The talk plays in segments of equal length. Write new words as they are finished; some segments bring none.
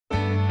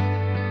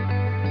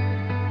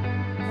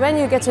when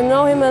you get to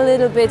know him a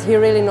little bit, he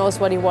really knows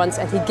what he wants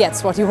and he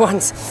gets what he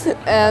wants,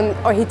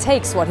 or he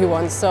takes what he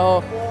wants.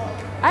 So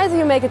either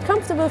you make it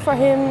comfortable for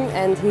him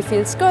and he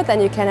feels good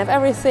and you can have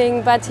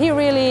everything, but he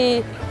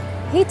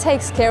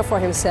takes care for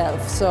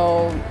himself,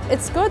 so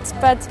it's good,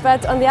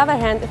 but on the other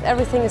hand, if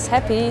everything is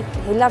happy,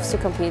 he loves to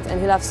compete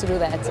and he loves to do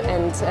that.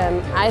 And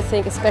I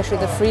think especially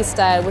the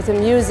freestyle with the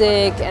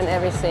music and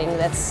everything,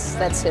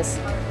 that's his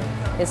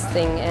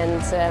thing.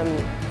 And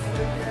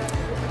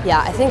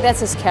yeah, I think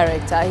that's his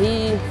character.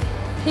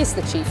 He's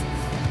the chief.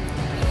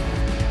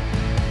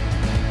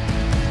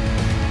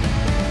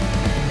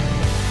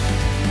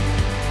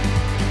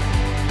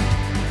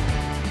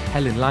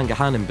 Helen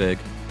Langehanenberg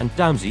and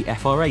Damsey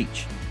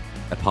FRH.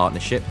 A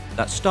partnership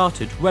that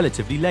started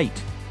relatively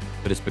late,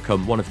 but has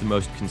become one of the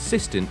most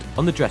consistent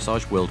on the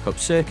Dressage World Cup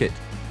circuit.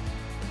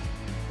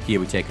 Here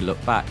we take a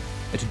look back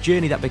at a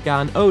journey that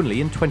began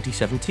only in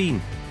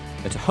 2017,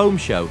 at a home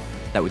show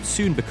that would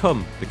soon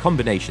become the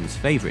combination's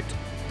favourite.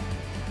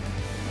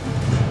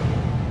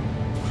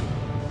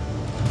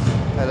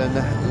 Helen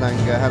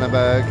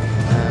Langehanenberg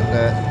and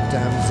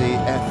Damsey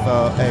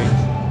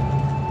FRH.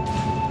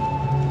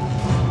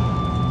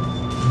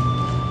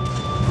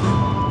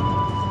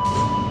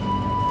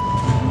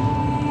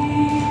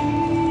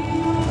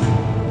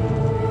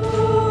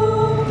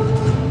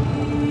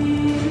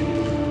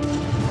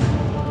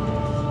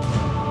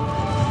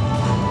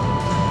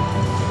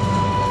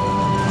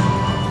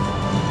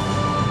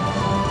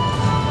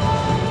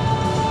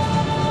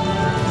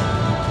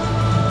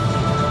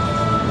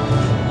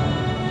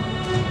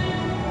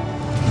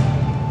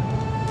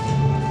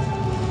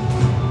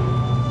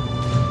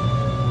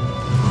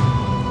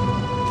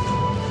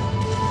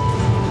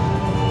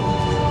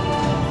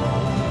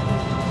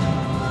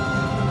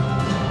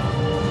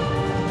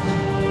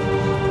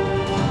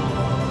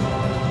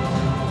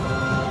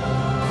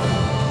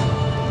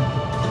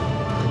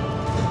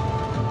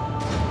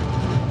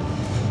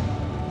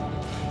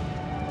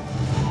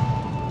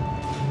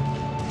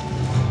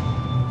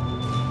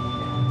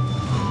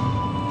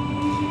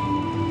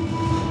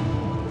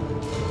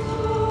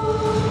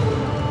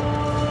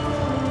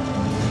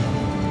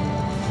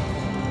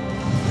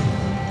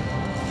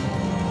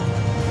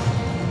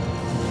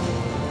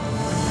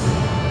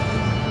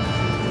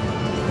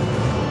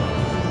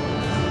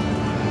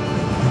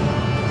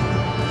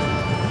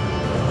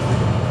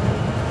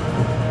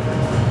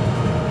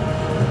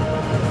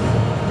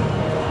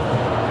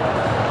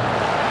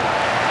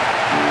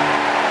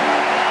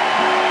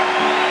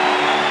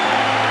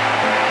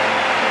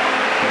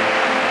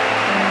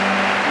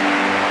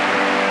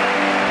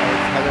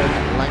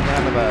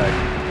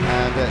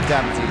 And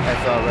Damsey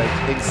FRH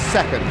in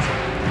second,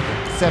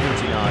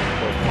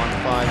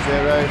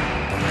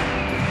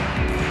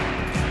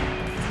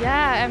 79.150.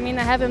 Yeah, I mean,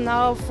 I have him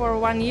now for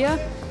 1 year,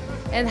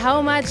 and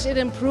how much it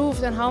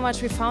improved and how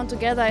much we found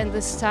together in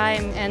this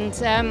time. And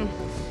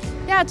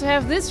yeah, to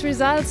have these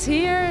results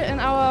here in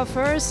our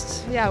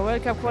first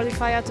World Cup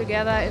qualifier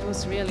together, it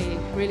was really,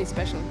 really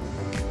special.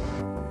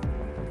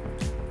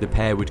 The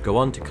pair would go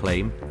on to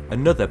claim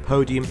another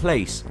podium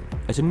place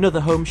at another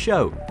home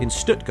show in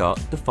Stuttgart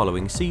the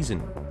following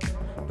season,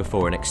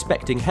 before an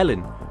expecting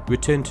Helen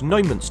returned to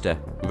Neumünster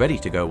ready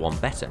to go one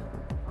better.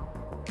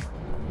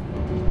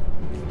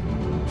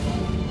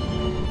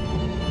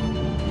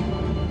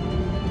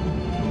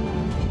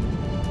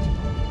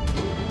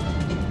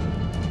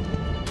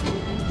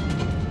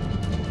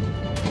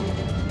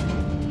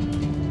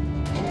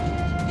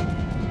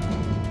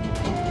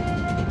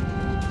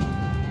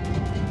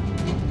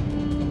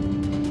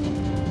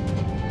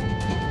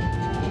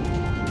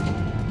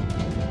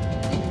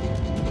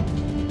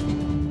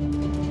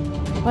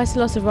 Quite a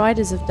lot of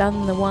riders have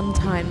done the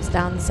one-times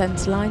down the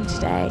centre line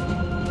today.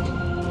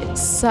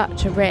 It's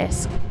such a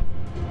risk,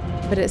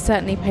 but it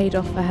certainly paid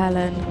off for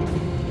Helen.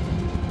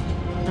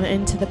 And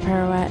into the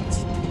pirouette.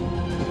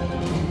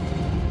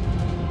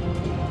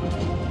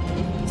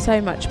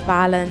 So much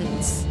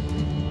balance.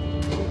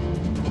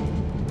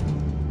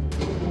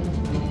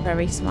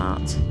 Very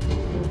smart.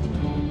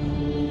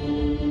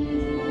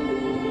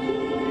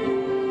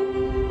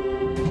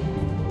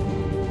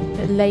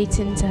 But late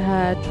into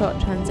her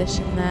trot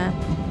transition there.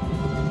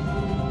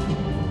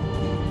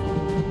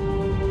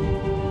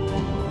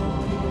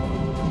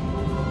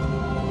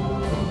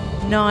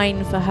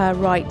 Nine for her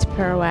right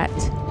pirouette.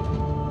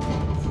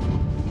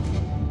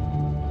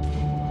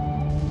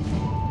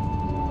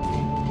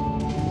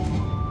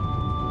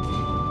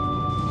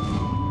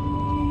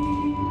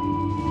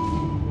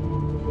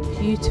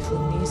 Beautiful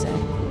music.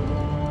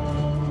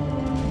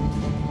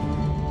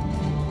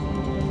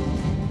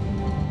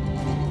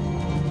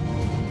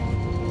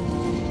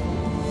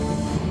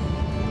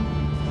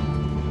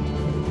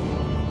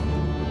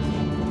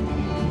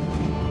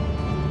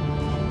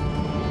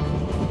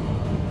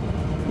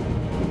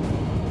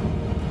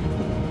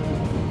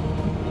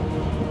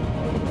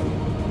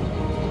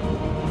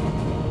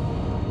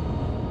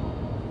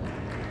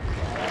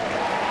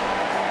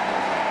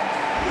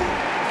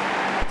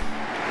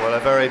 Well, a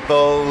very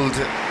bold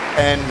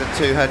end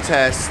to her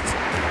test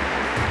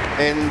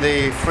in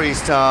the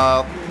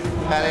freestyle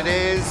And it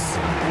is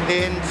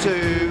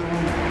into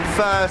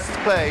first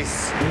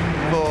place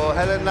for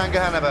Helen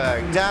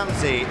Langehanenberg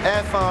Damsey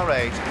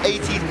FRH,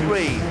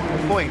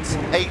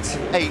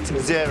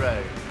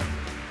 83.880.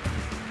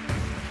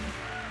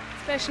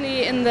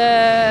 Especially in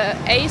the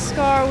A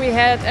score, we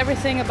had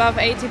everything above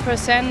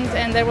 80%,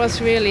 and there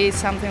was really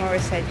something where we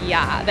said,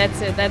 yeah,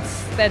 that's it.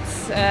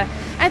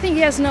 I think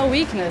he has no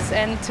weakness,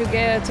 and to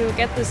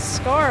get this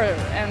score,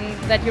 and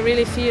that you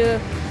really feel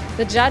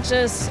the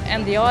judges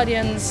and the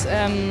audience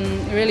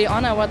really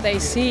honor what they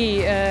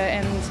see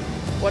and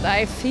what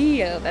I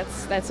feel.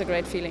 That's a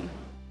great feeling.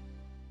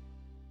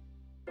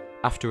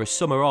 After a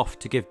summer off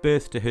to give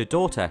birth to her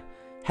daughter,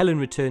 Helen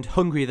returned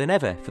hungrier than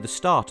ever for the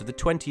start of the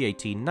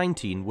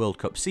 2018-19 World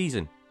Cup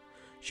season.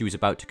 She was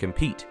about to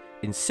compete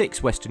in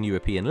 6 Western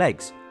European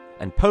legs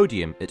and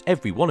podium at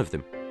every one of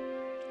them.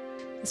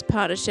 This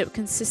partnership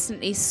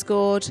consistently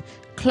scored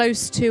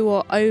close to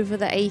or over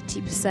the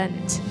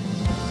 80%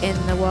 in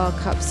the World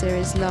Cup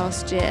series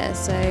last year,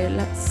 so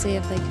let's see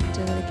if they can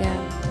do it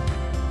again.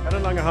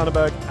 Helen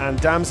Langehanenberg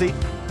and Damsey,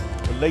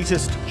 the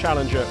latest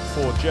challenger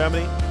for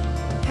Germany.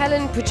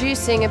 Helen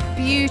producing a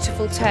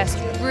beautiful test,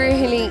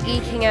 really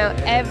eking out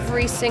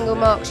every single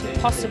mark she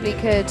possibly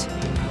could,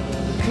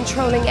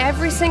 controlling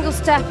every single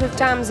step of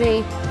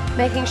Damsey,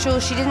 making sure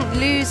she didn't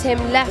lose him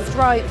left,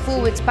 right,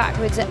 forwards,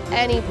 backwards at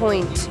any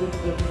point.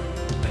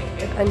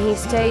 And he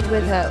stayed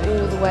with her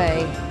all the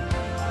way.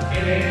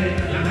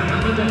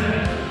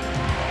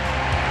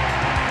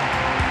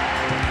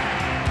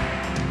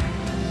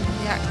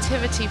 The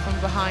activity from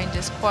behind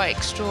is quite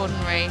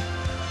extraordinary.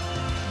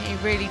 He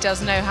really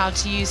does know how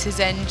to use his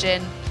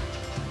engine.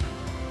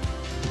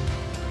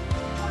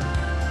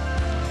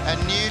 A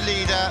new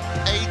leader,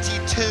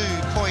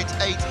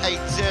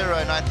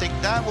 82.880, and I think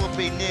that will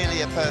be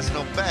nearly a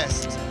personal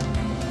best.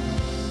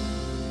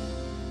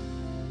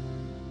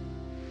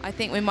 I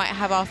think we might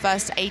have our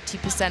first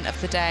 80% of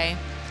the day.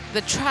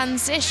 The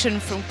transition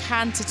from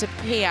canter to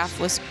piaffe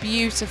was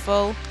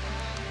beautiful.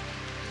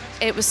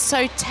 It was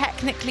so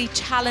technically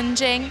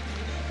challenging,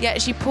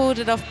 yet she pulled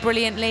it off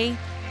brilliantly.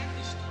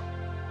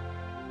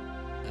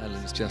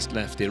 Helen's just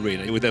left the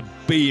arena with a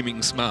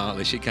beaming smile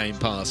as she came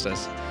past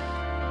us.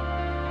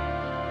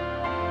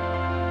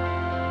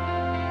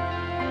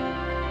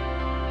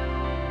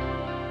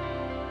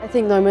 I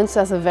think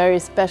Neumünster is a very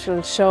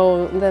special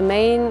show. The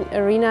main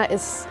arena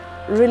is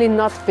really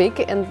not big,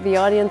 and the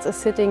audience is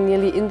sitting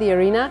nearly in the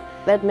arena.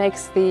 That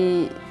makes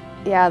the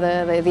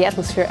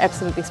atmosphere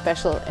absolutely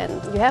special. And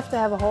you have to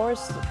have a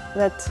horse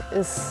that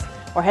is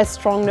or has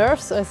strong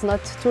nerves, so it's not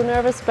too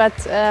nervous, but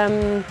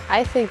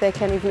I think they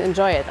can even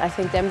enjoy it. I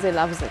think Damsey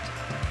loves it.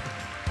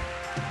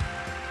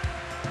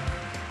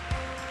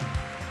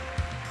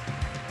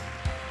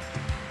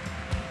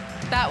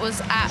 That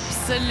was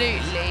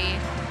absolutely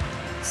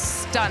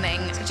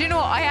stunning. Do you know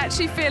what? I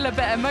actually feel a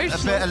bit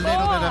emotional. A little bit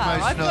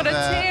emotional. I've got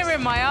a tear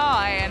in my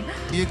eye. And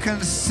you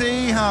can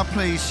see how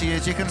pleased she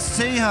is. You can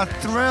see how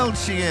thrilled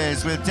she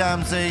is with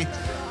Damsey.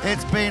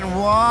 It's been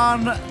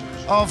one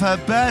of her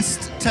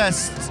best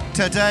tests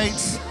to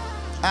date,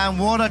 and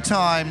what a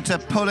time to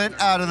pull it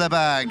out of the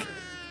bag.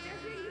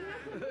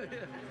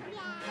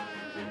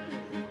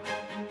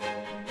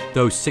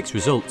 Those 6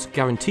 results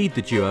guaranteed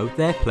the duo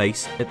their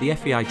place at the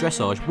FEI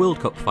Dressage World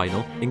Cup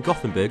final in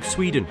Gothenburg,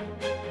 Sweden,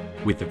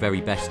 with the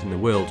very best in the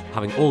world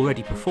having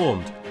already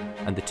performed,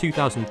 and the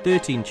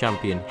 2013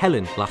 champion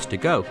Helen last to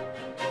go.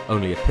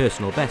 Only a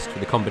personal best for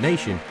the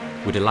combination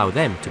would allow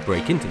them to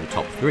break into the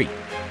top 3.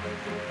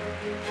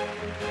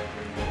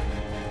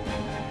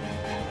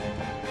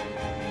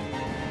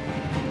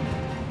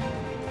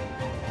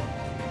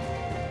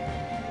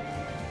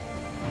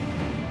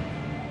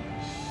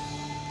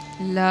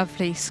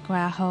 Lovely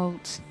square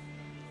halt.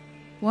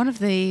 One of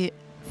the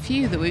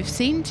few that we've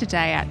seen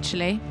today,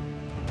 actually.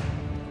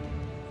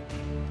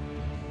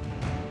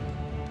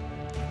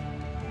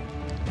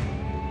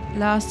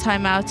 Last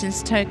time out in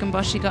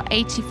Stokenbosch, she got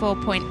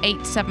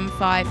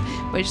 84.875,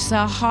 which is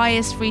her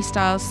highest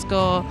freestyle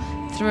score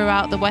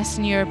throughout the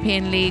Western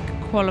European League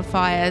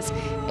qualifiers.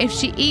 If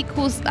she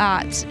equals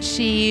that,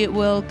 she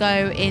will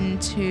go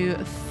into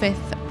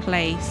 5th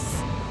place.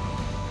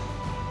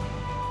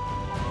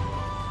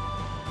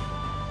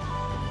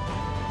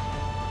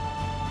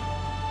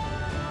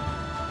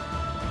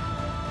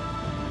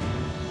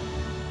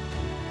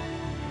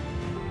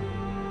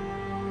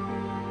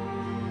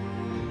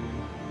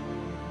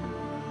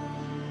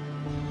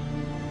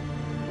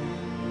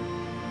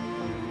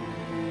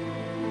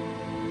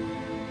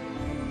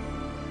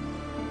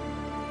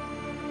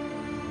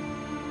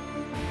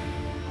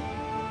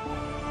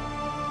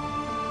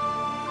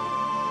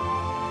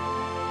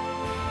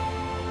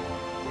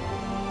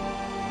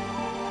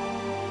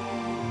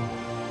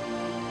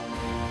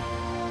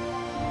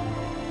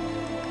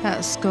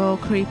 That score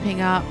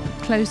creeping up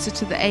closer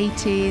to the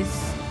 80s.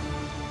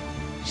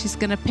 She's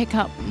going to pick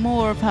up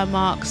more of her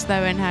marks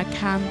though in her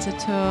canter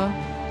tour.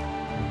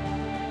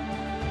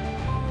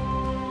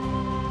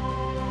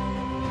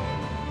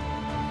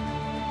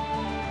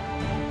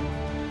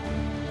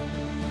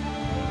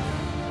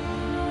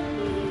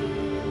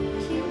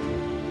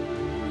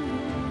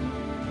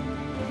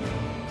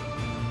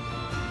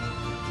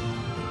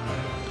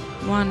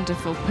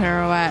 Wonderful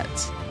pirouette.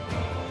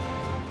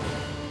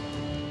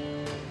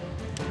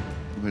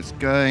 It's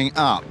going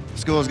up.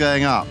 Score's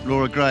going up.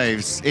 Laura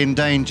Graves in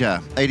danger.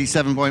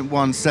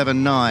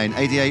 87.179.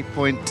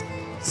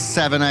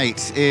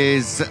 88.78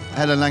 is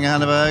Helen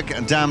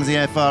Langehanenberg Damsey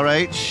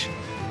FRH.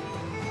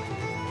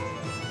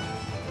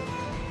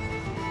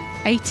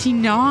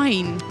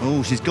 89.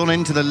 Oh, she's gone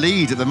into the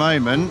lead at the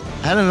moment.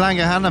 Helen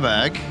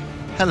Langehanenberg,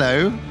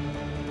 hello.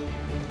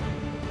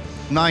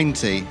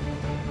 90.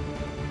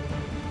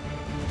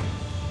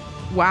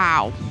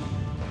 Wow.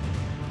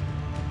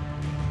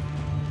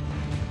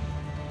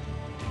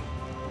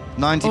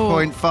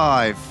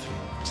 90.5.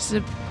 Just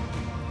a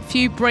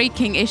few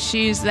braking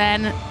issues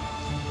then.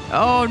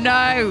 Oh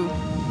no.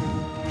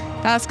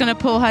 That's going to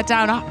pull her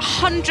down.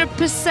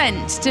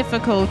 100%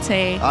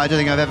 difficulty. I don't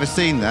think I've ever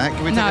seen that.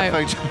 Can we take a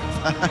photo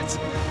of that?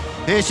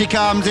 Here she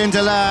comes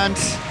into land.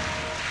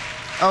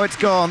 Oh, it's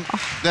gone.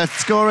 The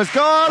score is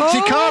gone.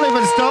 She can't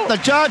even stop. The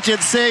judge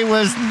at sea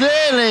was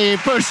nearly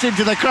pushed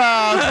into the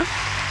crowd.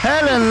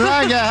 Helen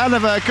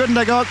Langehanenberg couldn't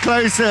have got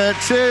closer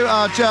to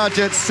our judge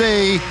at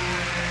sea.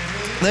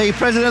 The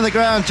president of the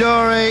ground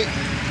jury,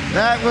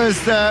 that was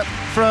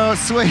from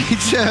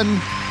Sweden,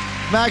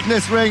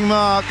 Magnus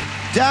Ringmark.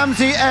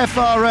 Damsey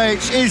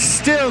FRH is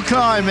still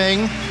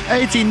climbing,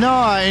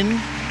 89.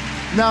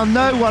 Now,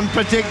 no one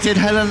predicted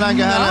Helen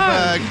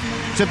Langehanenberg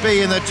to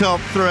be in the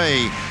top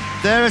 3.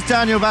 There is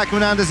Daniel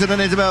Bachmann-Andersen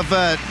and Isabel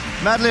Wirth.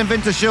 Madeline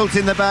Winter-Schultz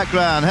in the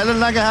background. Helen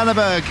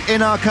Langehanenberg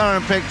in our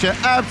current picture,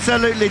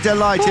 absolutely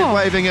delighted,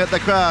 waving at the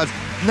crowd.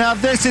 Now,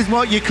 this is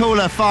what you call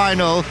a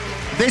final.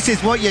 This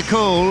is what you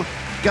call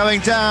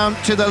going down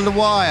to the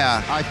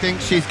wire. I think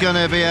she's going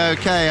to be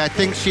okay. I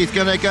think she's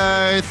going to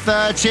go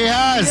third. She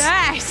has!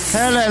 Yes!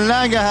 Helen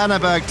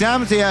Langehanenberg,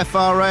 Damsey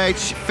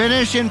FRH,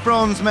 finish in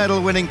bronze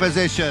medal winning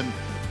position.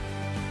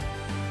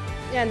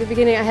 Yeah, in the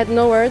beginning I had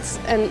no words,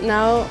 and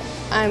now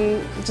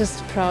I'm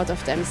just proud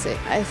of Damsey.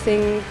 I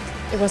think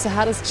it was the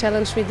hardest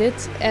challenge we did,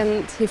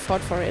 and he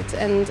fought for it.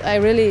 And I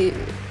really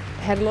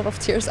had a lot of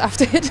tears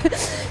after it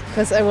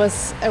because I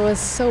was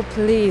so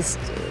pleased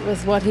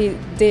with what he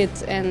did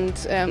and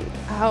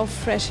how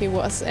fresh he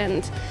was,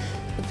 and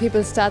the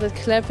people started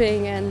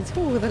clapping, and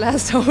the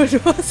last hold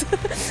was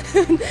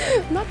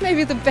not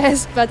maybe the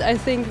best, but I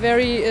think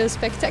very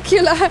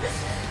spectacular.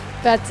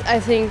 But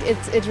I think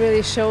it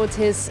really showed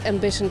his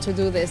ambition to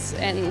do this,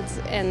 and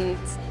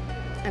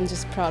I'm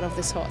just proud of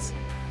this horse.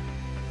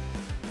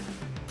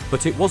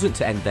 But it wasn't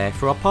to end there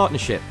for our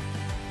partnership.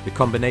 The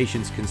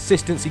combination's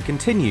consistency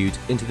continued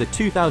into the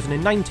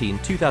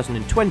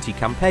 2019-2020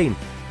 campaign,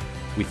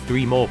 with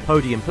 3 more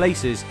podium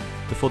places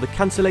before the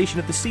cancellation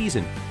of the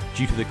season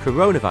due to the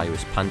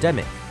coronavirus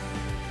pandemic.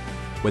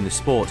 When the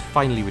sport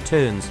finally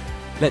returns,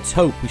 let's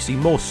hope we see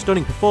more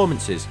stunning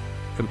performances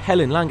from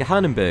Helen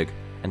Langehanenberg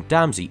and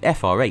Damsey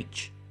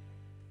FRH.